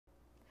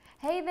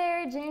Hey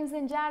there, James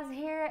and Jazz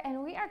here,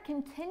 and we are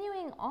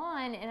continuing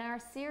on in our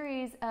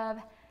series of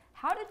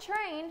how to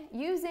train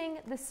using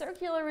the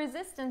circular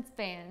resistance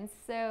bands.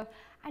 So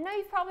I know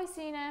you've probably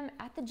seen them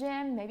at the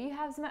gym, maybe you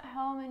have some at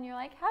home and you're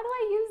like, how do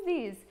I use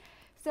these?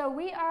 So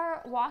we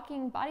are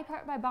walking body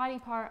part by body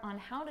part on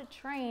how to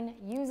train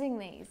using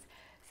these.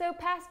 So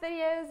past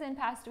videos and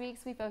past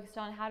weeks we focused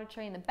on how to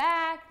train the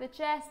back, the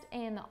chest,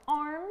 and the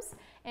arms,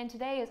 and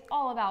today is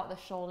all about the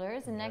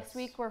shoulders, and next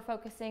week we're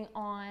focusing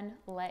on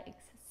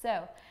legs.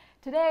 So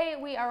today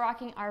we are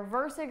rocking our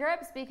Versa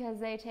grips because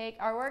they take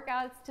our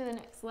workouts to the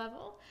next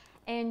level,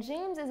 and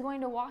James is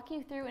going to walk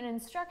you through an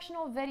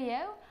instructional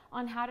video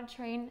on how to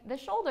train the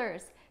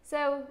shoulders.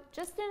 So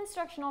just an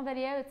instructional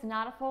video, it's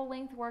not a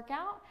full-length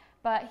workout,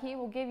 but he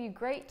will give you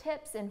great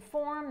tips and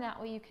form,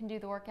 that way you can do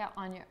the workout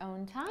on your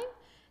own time.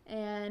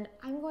 And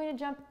I'm going to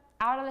jump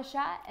out of the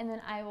shot and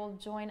then I will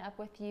join up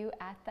with you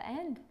at the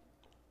end.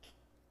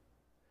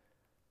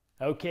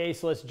 Okay,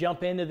 so let's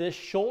jump into this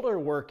shoulder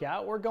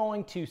workout. We're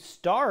going to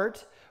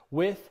start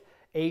with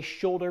a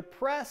shoulder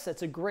press.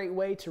 That's a great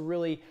way to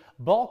really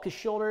bulk the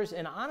shoulders,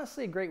 and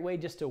honestly a great way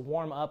just to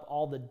warm up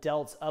all the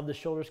delts of the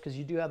shoulders, because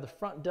you do have the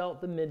front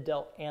delt, the mid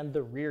delt, and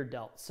the rear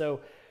delt.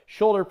 So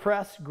shoulder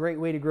press, great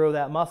way to grow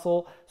that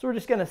muscle. So we're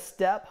just gonna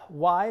step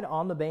wide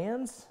on the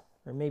bands,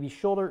 or maybe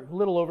shoulder, a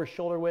little over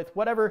shoulder width,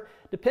 whatever,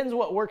 depends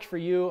what works for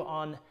you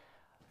on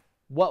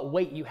what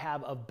weight you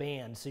have of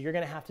band. So you're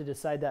gonna have to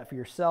decide that for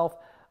yourself.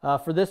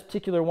 For this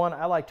particular one,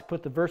 I like to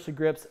put the Versa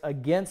grips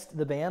against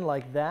the band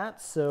like that,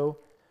 so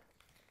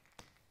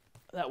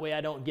that way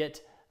I don't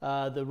get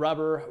the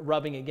rubber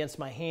rubbing against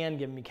my hand,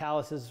 giving me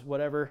calluses,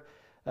 whatever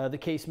the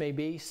case may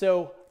be.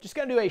 So just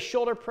gonna do a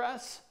shoulder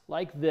press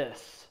like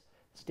this,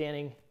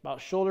 standing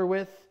about shoulder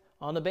width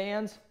on the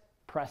bands,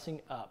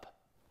 pressing up,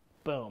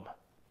 boom.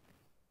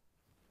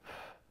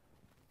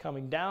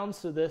 Coming down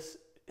so this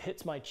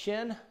hits my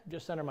chin,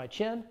 just under my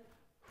chin.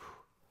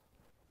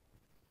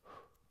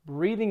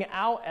 Breathing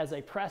out as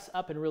I press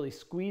up and really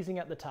squeezing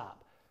at the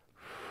top.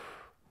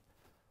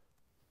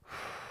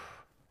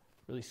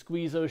 Really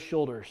squeeze those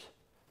shoulders.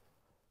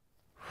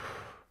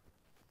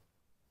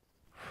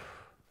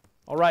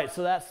 All right,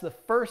 so that's the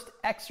first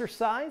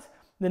exercise.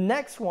 The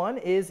next one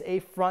is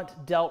a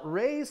front delt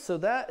raise. So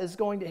that is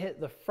going to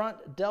hit the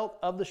front delt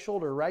of the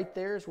shoulder. Right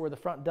there is where the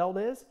front delt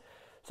is.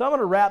 So I'm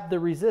going to wrap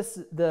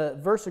the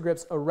Versa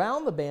grips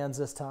around the bands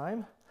this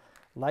time,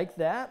 like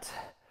that.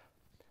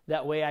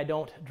 That way I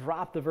don't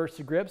drop the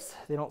Versa grips,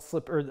 they don't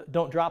slip, or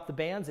don't drop the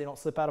bands, they don't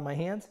slip out of my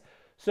hands.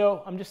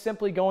 So I'm just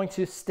simply going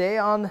to stay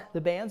on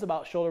the bands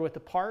about shoulder width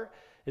apart,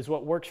 is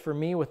what works for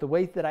me with the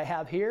weight that I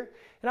have here.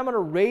 And I'm going to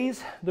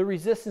raise the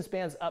resistance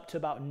bands up to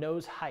about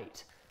nose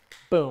height.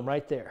 Boom,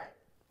 right there.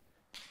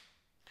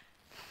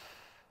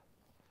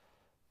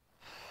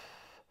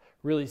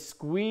 Really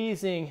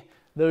squeezing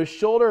those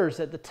shoulders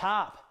at the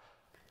top.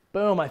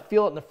 Boom, I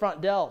feel it in the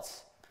front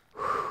delts.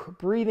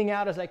 Breathing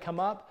out as I come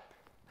up.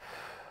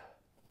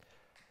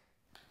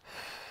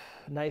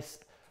 Nice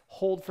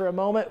hold for a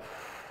moment.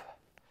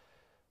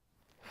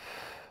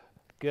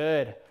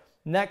 Good.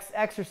 Next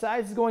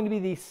exercise is going to be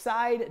the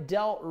side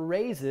delt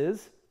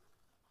raises.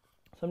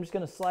 So I'm just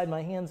going to slide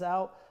my hands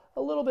out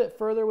a little bit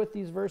further with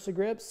these Versa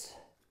grips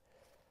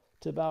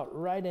to about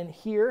right in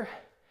here,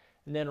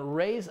 and then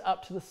raise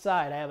up to the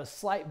side. I have a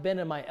slight bend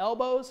in my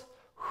elbows,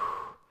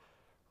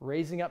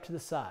 raising up to the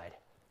side,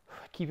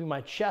 keeping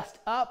my chest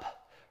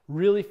up,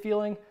 really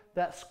feeling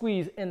that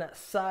squeeze in that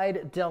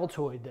side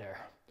deltoid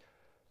there.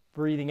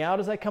 Breathing out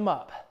as I come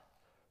up.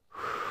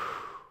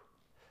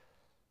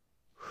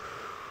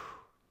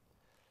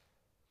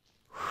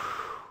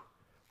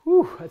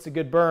 Whew, that's a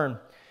good burn.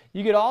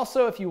 You could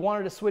also, if you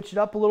wanted to switch it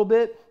up a little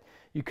bit,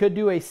 you could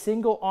do a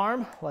single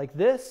arm like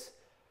this.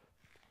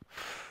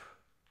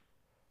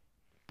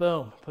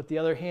 Boom, put the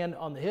other hand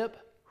on the hip.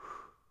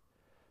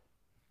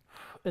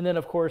 And then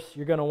of course,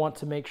 you're gonna want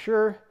to make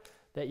sure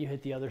that you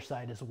hit the other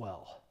side as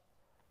well.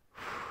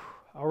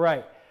 All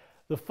right.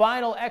 The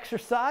final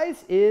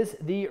exercise is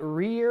the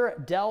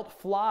rear delt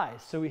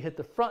flies. So we hit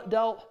the front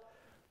delt,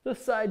 the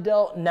side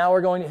delt, now we're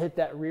going to hit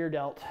that rear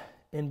delt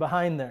in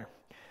behind there.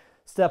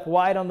 Step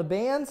wide on the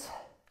bands.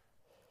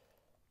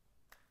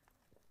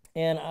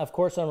 And of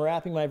course I'm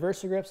wrapping my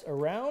Versa grips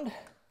around,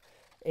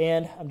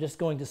 and I'm just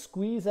going to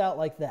squeeze out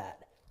like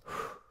that.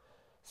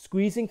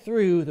 Squeezing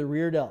through the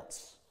rear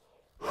delts.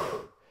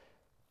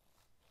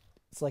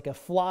 It's like a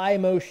fly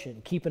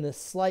motion, keeping a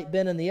slight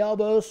bend in the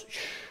elbows.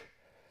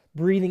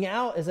 Breathing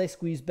out as I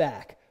squeeze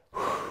back.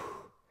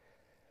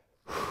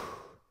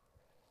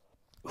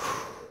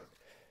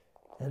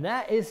 And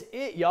that is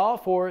it, y'all,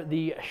 for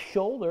the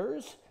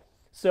shoulders.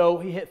 So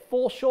we hit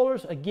full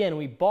shoulders. Again,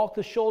 we bulk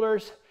the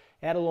shoulders,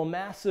 add a little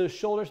mass to those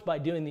shoulders by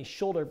doing the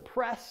shoulder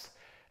press.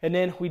 And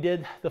then we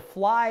did the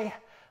fly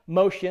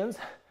motions,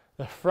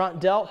 the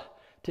front delt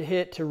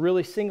to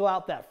really single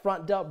out that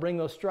front delt, bring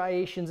those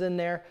striations in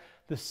there.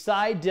 The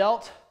side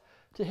delt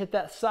to hit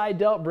that side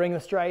delt, bring the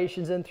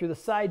striations in through the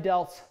side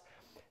delts.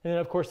 And then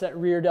of course that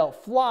rear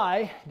delt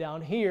fly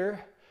down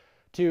here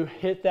to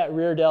hit that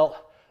rear delt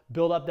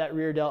build up that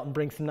rear delt and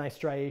bring some nice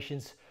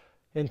striations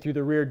in through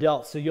the rear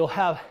delt. So you'll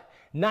have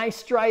nice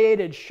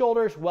striated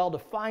shoulders,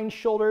 well-defined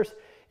shoulders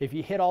if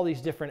you hit all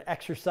these different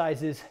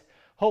exercises.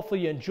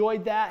 Hopefully you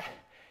enjoyed that,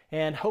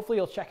 and hopefully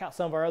you'll check out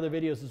some of our other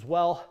videos as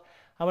well.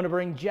 I'm going to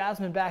bring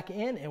Jasmine back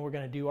in and we're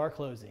going to do our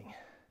closing.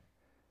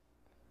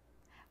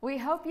 We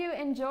hope you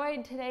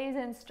enjoyed today's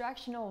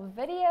instructional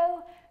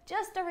video.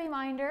 Just a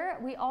reminder,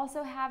 we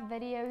also have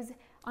videos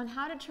on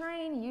how to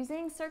train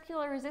using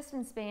circular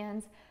resistance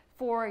bands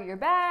for your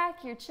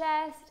back, your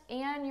chest,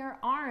 and your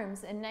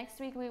arms. And next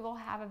week we will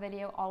have a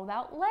video all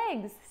about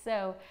legs.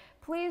 So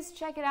please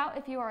check it out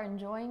if you are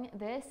enjoying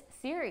this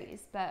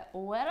series. But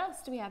what else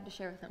do we have to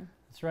share with them?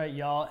 That's right,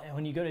 y'all. And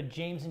when you go to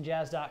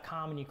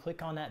jamesandjazz.com and you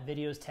click on that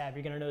videos tab,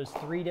 you're going to notice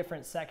 3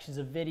 different sections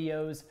of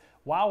videos.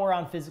 While we're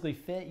on Physically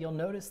Fit, you'll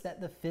notice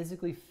that the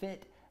Physically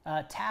Fit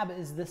tab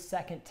is the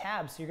second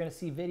tab. So you're going to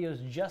see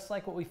videos just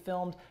like what we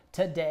filmed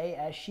today,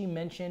 as she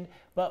mentioned,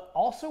 but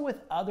also with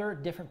other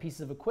different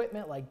pieces of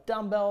equipment like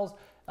dumbbells,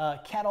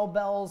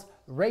 kettlebells,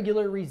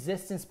 regular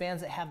resistance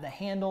bands that have the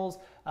handles.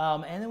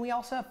 And then we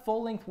also have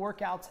full-length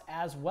workouts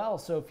as well.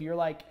 So if you're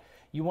like,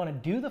 you want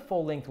to do the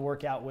full-length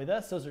workout with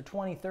us, those are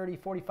 20, 30,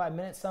 45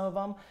 minutes, some of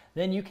them,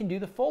 then you can do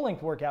the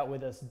full-length workout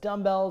with us.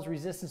 Dumbbells,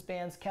 resistance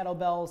bands,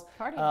 kettlebells,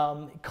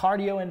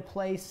 cardio in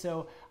place.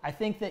 So I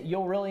think that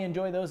you'll really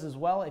enjoy those as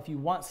well if you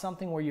want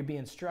something where you're being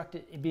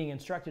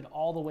instructed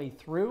all the way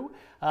through.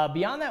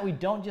 Beyond that, we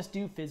don't just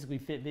do Physically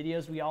Fit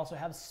videos. We also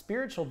have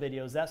spiritual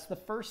videos. That's the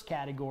first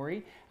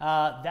category.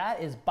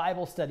 That is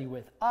Bible study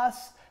with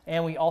us.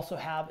 And we also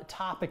have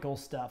topical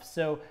stuff.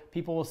 So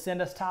people will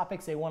send us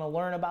topics they want to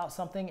learn about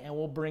something, and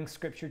we'll bring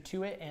scripture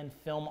to it and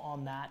film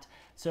on that.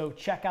 So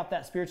check out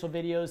that spiritual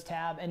videos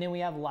tab. And then we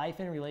have life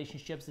and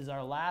relationships is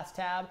our last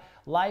tab.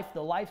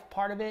 The life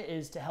part of it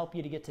is to help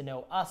you to get to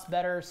know us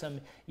better,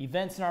 some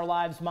events in our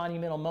lives,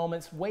 monumental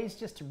moments, ways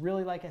just to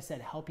really, like I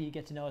said, help you to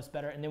get to know us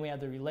better. And then we have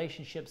the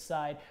relationship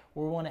side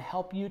where we want to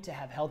help you to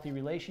have healthy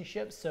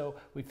relationships. So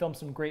we filmed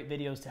some great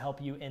videos to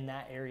help you in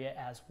that area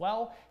as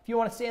well. If you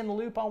want to stay in the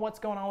loop on what's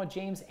going on with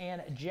James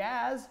and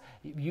Jazz,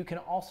 you can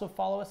also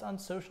follow us on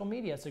social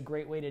media. It's a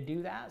great way to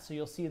do that. So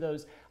you'll see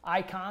those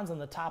icons on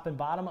the top and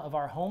bottom of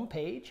our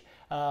homepage.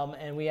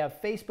 And we have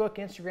Facebook,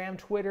 Instagram,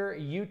 Twitter,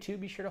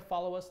 YouTube. Be sure to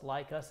follow us,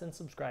 like us, and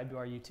subscribe to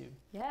our YouTube.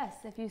 Yes,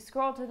 if you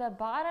scroll to the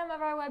bottom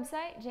of our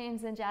website,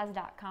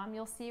 jamesandjazz.com,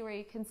 you'll see where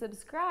you can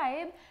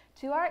subscribe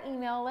to our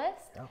email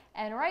list. Yeah.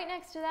 And right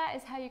next to that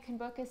is how you can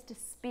book us to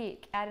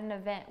speak at an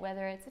event,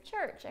 whether it's a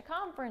church, a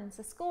conference,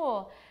 a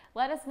school.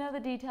 Let us know the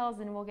details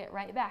and we'll get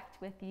right back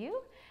with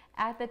you.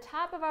 At the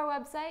top of our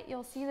website,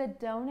 you'll see the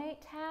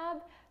Donate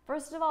tab.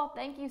 First of all,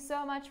 thank you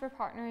so much for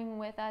partnering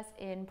with us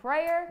in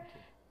prayer.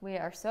 We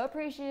are so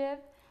appreciative.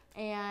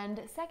 And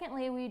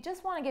secondly, we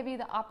just want to give you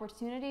the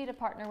opportunity to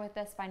partner with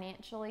us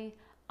financially.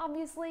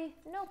 Obviously,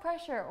 no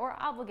pressure or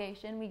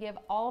obligation. We give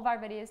all of our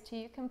videos to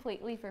you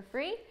completely for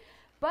free.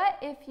 But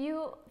if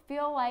you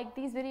feel like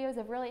these videos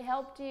have really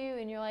helped you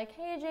and you're like,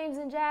 hey, James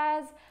and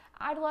Jazz,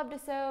 I'd love to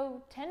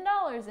sow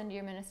 $10 into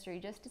your ministry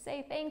just to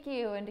say thank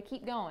you and to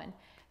keep going.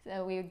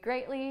 So we would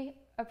greatly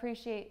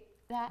appreciate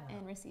that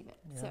and receive it.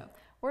 Yeah. So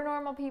we're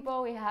normal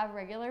people, we have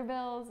regular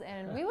bills,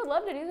 and we would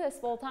love to do this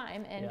full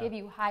time and give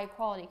you high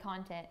quality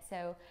content.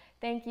 So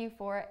thank you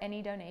for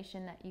any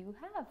donation that you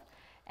have.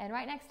 And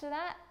right next to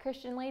that,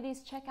 Christian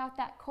ladies, check out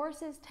that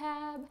courses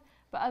tab.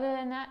 But other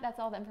than that, that's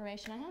all the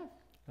information I have.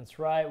 That's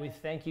right. We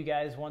thank you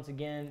guys once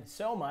again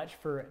so much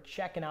for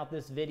checking out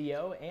this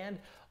video and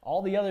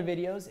all the other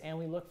videos, and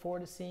we look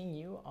forward to seeing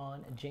you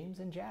on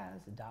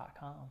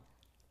jamesandjazz.com.